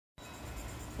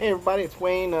Hey everybody, it's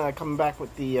Wayne coming back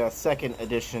with the second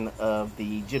edition of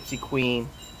the Gypsy Queen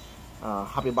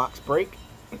hobby box break.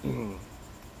 If you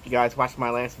guys watched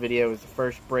my last video, it was the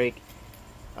first break.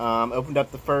 Opened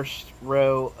up the first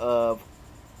row of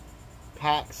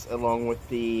packs along with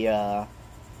the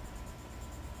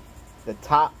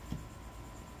top,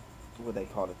 what they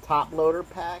call it, top loader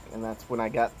pack, and that's when I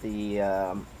got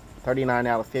the 39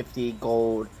 out of 50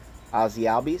 gold Ozzy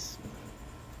Albies.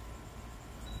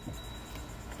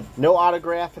 No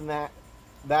autograph in that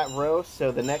row,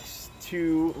 so the next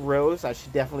two rows I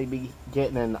should definitely be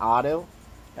getting an auto,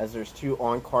 as there's 2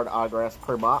 on-card autographs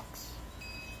per box.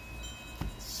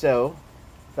 So,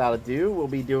 without ado, we'll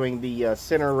be doing the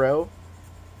center row.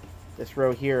 This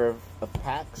row here of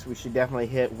packs, we should definitely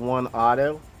hit 1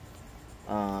 auto.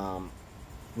 I'm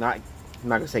not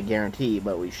gonna say guarantee,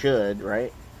 but we should,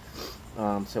 right?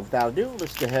 So without ado,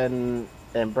 let's go ahead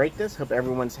and break this. Hope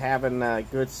everyone's having a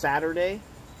good Saturday.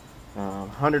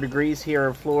 100 degrees here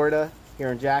in Florida,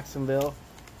 here in Jacksonville,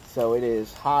 so it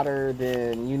is hotter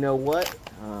than you know what,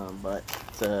 but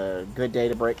it's a good day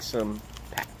to break some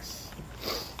packs.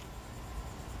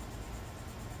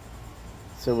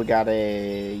 So we got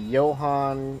a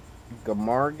Johan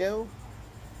Gamargo,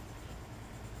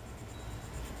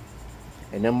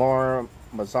 a Neymar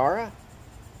Mazzara,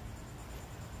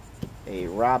 a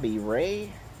Robbie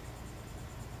Ray,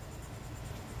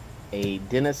 a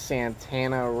Dennis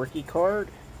Santana rookie card,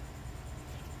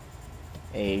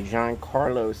 a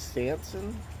Giancarlo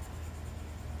Stanton,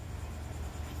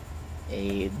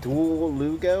 a Dual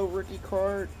Lugo rookie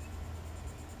card,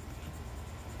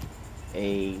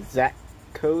 a Zach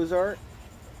Cozart,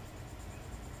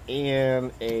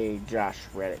 and a Josh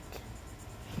Reddick.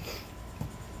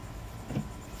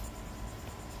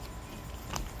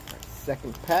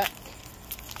 Second pack.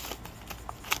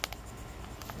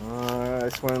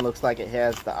 This one looks like it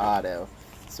has the auto.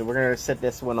 So we're going to set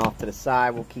this one off to the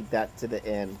side. We'll keep that to the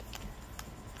end.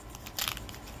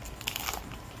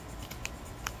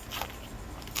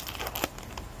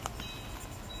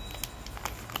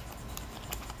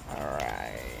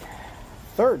 Alright.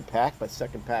 Third pack, but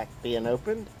second pack being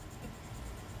opened.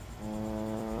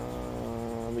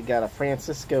 We got a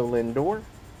Francisco Lindor.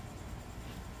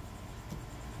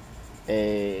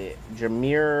 A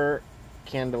Jameer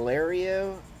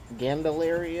Candelario,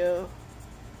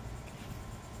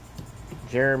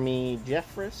 Jeremy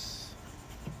Jeffress,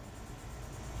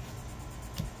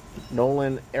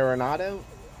 Nolan Arenado,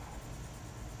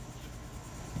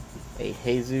 a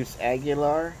Jesus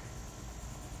Aguilar,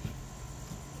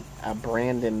 a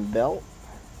Brandon Belt.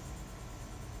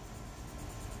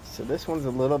 So this one's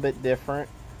a little bit different.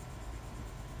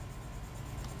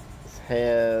 This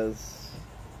has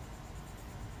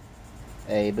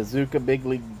a Bazooka Big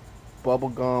League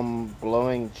Bubblegum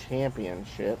Blowing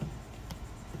Championship.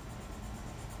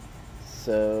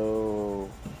 So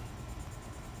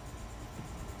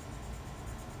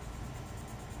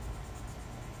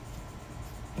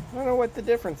I don't know what the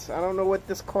difference. I don't know what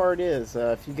this card is.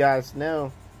 If you guys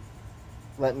know,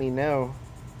 let me know.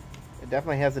 It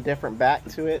definitely has a different back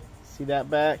to it. See that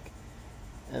back?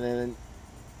 And then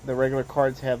the regular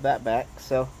cards have that back.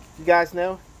 So if you guys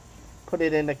know, put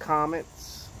it in the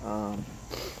comments.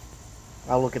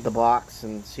 I'll look at the box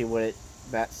and see what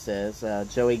that says.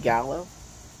 Joey Gallo.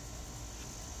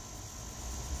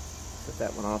 Put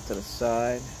that one off to the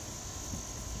side.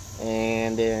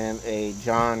 And then a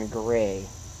John Gray.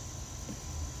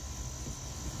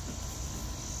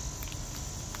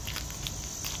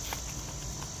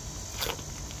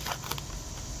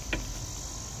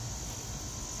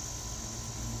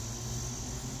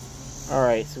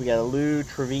 Alright, so we got a Lou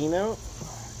Trevino,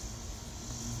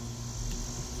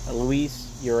 a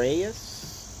Luis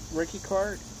Urias rookie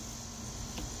card,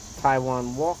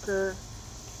 Taiwan Walker,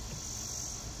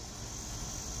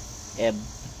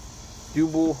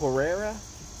 Abdul Herrera.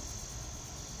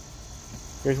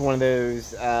 Here's one of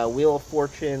those Wheel of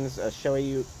Fortunes,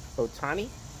 Shohei Ohtani.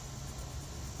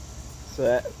 So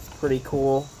that's pretty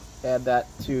cool. Add that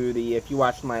to the, if you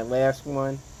watched my last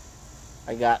one,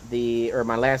 I got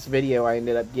my last video, I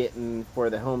ended up getting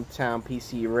for the hometown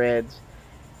PC Reds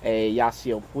a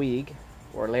Yasiel Puig,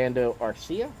 Orlando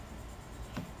Arcia,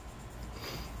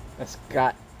 a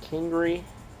Scott Kingery,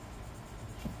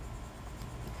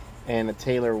 and a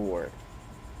Taylor Ward.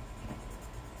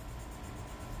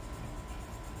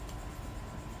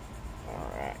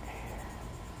 Alright.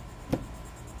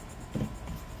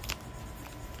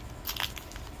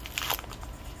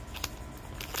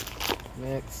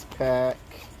 Next pack.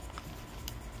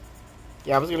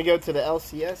 Yeah, I was going to go to the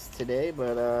LCS today,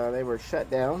 but they were shut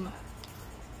down.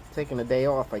 Taking a day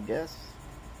off, I guess.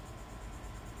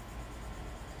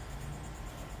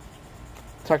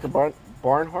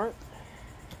 Barnhart,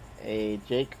 a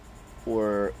Jake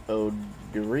or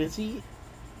Odorizzi,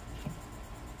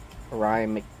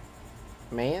 Ryan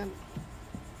McMahon,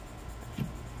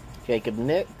 Jacob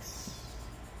Nix,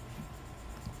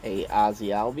 a Ozzy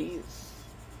Albies,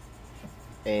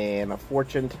 and a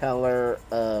fortune teller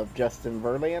of Justin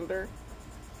Verlander,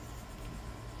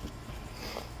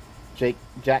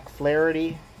 Jack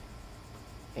Flaherty,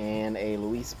 and a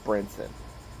Luis Brinson.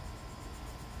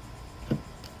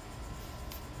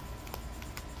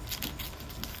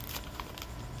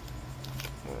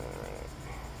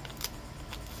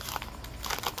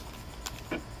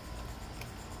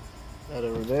 That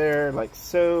over there, like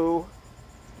so.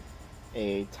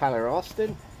 A Tyler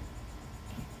Austin,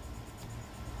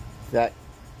 Zach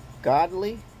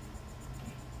Godley,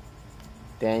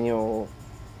 Daniel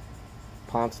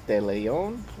Ponce de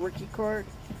Leon rookie card,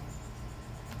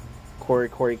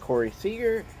 Corey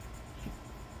Seager,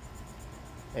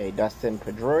 a Dustin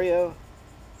Pedroia,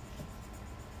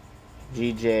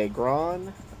 GJ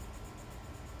Gron,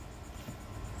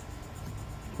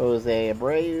 Jose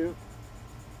Abreu,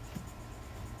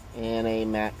 and a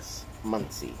Max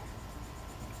Muncy.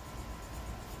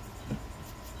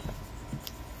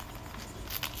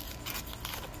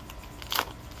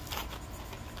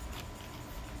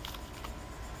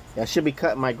 I should be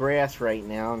cutting my grass right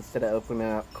now instead of opening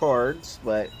up cards,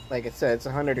 but like I said, it's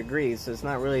 100 degrees, so it's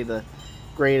not really the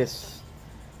greatest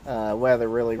weather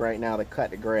really right now to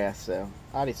cut the grass, so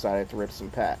I decided to rip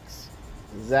some packs.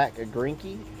 Zach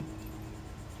Greinke,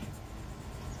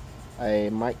 a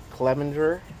Mike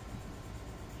Clevenger,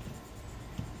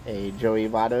 a Joey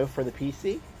Votto for the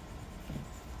PC,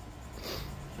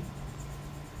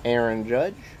 Aaron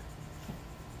Judge,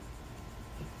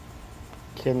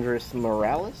 Kendrys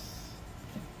Morales,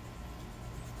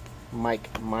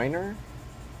 Mike Minor,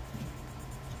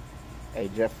 a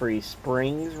Jeffrey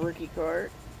Springs rookie card,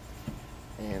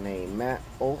 and a Matt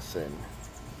Olson.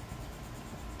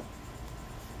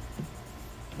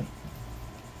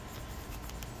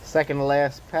 Second to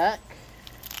last pack.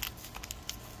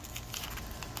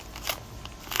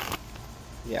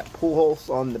 Yeah, Pujols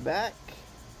on the back.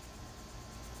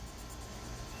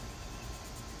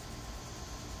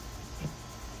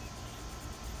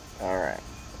 Alright.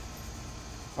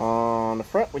 On the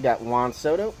front, we got Juan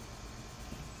Soto,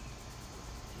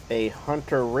 a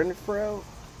Hunter Renfroe,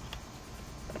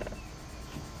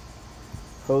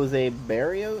 Jose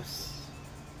Barrios,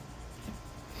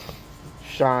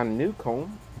 Sean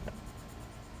Newcomb,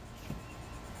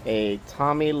 a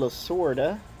Tommy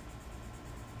Lasorda,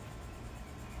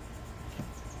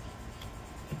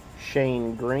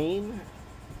 Shane Green,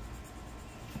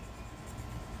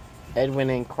 Edwin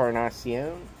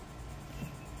Encarnacion,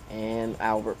 and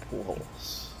Albert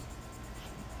Pujols.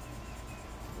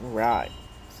 Right.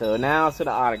 So now to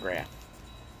the autograph.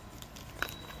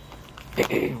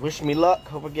 Wish me luck.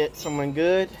 Hope I get someone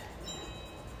good.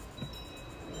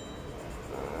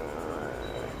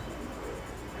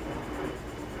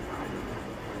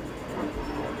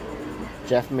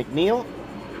 Jeff McNeil,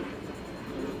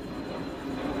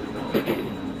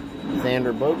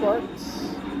 Xander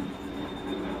Bogaerts,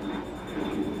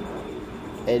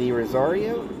 Eddie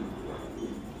Rosario,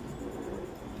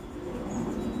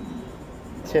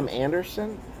 Tim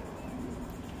Anderson,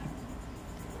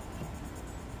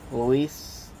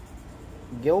 Luis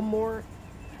Gilmore,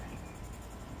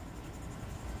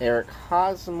 Eric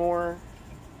Hosmer.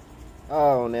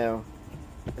 Oh no,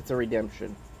 it's a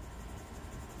redemption.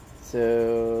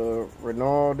 So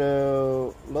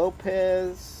Ronaldo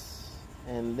Lopez,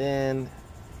 and then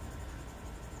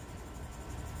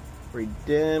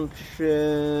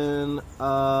redemption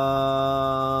of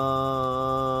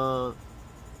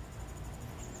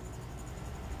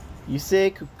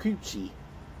Yusei Kikuchi.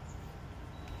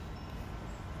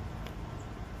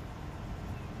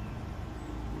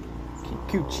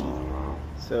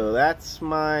 So that's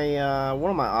my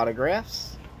one of my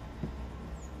autographs.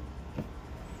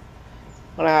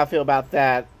 I don't know how I feel about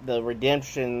that. The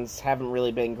redemptions haven't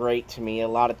really been great to me. A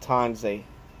lot of times they,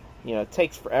 it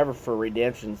takes forever for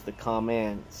redemptions to come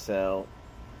in. So,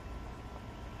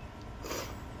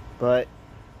 but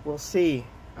we'll see.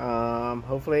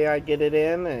 Hopefully I get it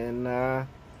in, and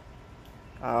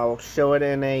I'll show it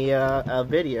in a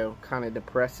video. Kind of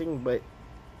depressing, but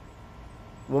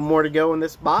one more to go in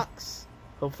this box.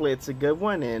 Hopefully it's a good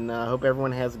one, and I hope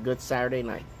everyone has a good Saturday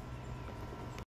night.